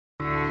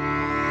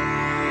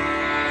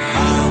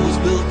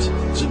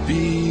to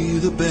be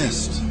the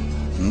best,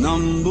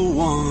 number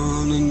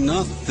one and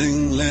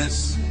nothing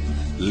less.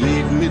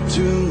 Lead me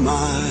to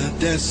my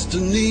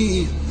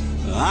destiny.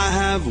 I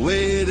have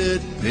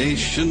waited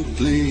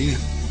patiently.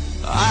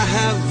 I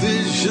have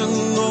vision,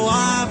 oh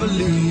I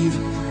believe.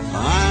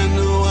 I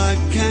know I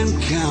can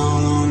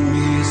count on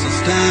me. So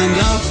stand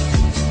up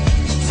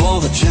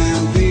for the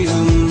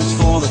champions,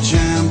 for the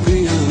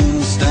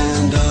champions.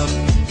 Stand up,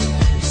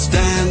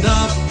 stand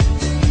up,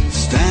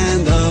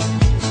 stand up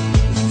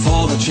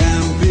for the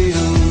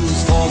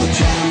champions, for the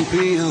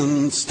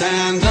champions.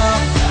 Stand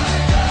up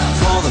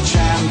for the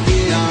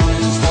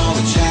champions, for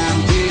the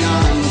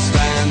champions.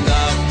 Stand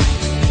up,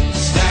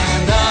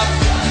 stand up,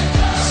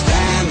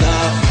 stand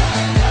up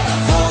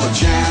for the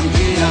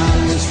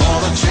champions, for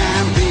the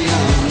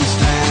champions.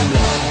 Stand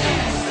up.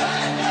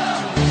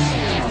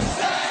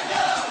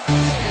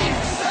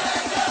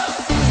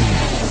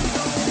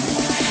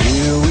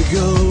 Here we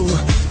go,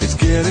 it's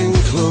getting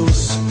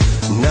close.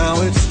 Now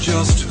it's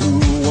just who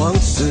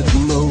wants it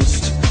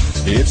most.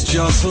 It's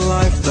just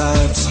life,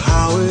 that's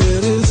how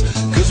it is.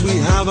 'Cause we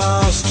have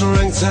our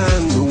strengths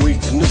and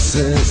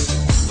weaknesses.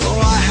 Oh,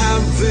 I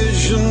have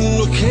vision,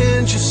 oh,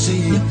 can't you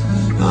see?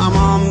 I'm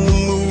on the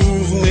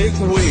move, make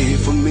way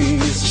for me.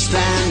 So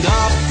stand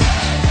up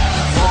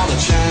for the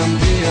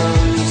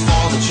champions,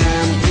 for the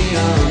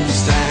champions.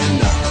 Stand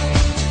up,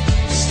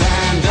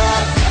 stand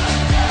up,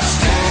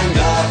 stand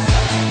up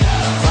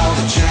for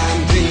the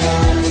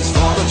champions,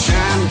 for the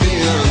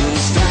champions.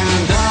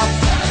 Stand up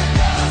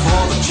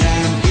for the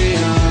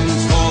champions,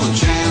 for the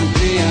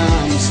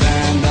champions.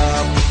 Stand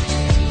up,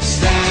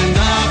 stand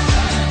up,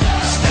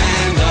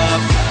 stand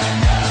up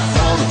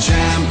for the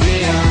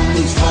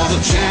champions, for the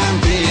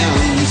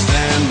champions.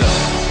 Stand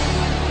up.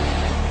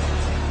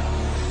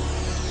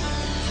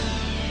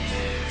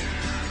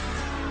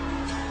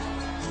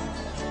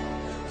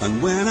 And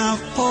when I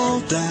fall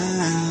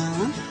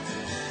down,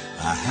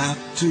 I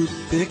have to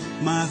pick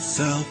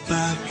myself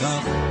back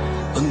up.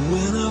 And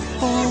when I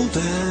fall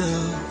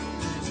down,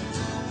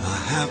 I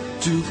have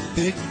to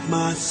pick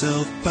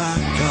myself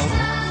back up.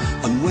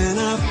 And when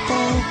I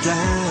fall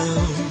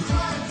down,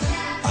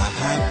 I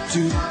have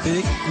to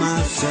pick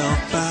myself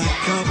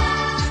back up.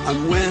 And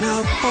when I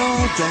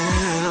fall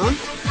down,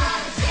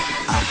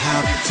 I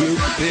have to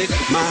pick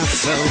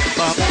myself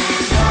up.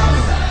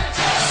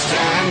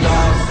 Stand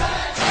up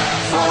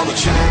for the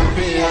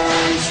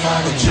champions, for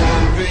the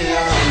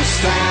champions.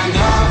 Stand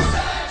up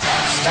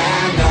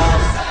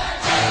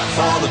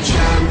for the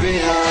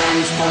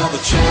champions, for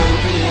the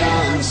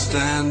champions.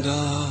 Stand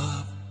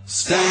up,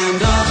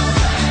 stand up,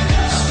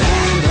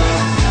 stand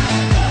up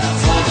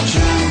for the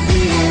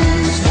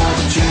champions, for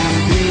the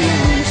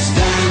champions.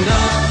 Stand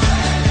up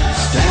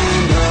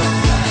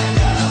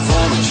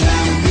for the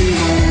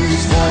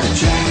champions, for the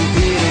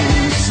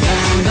champions.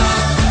 Stand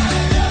up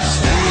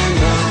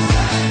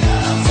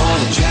for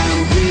the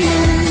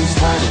champions,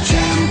 for the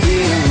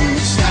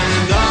champions.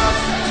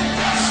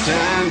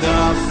 Stand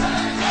up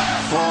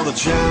for the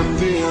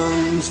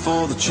champions,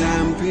 for the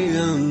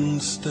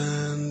champions.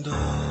 Stand up.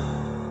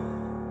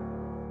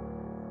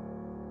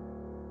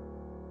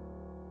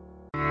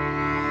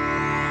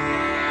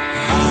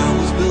 I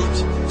was built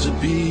to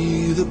be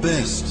the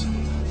best,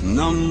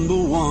 number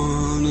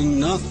one and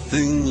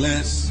nothing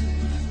less.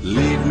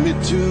 Lead me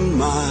to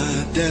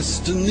my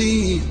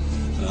destiny.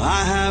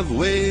 I have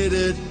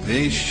waited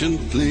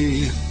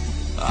patiently.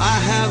 I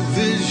have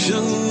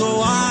vision,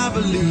 oh I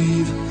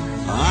believe.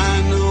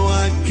 I know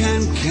I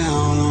can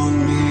count on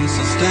me.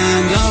 So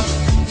stand up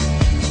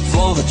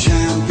for the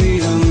champion.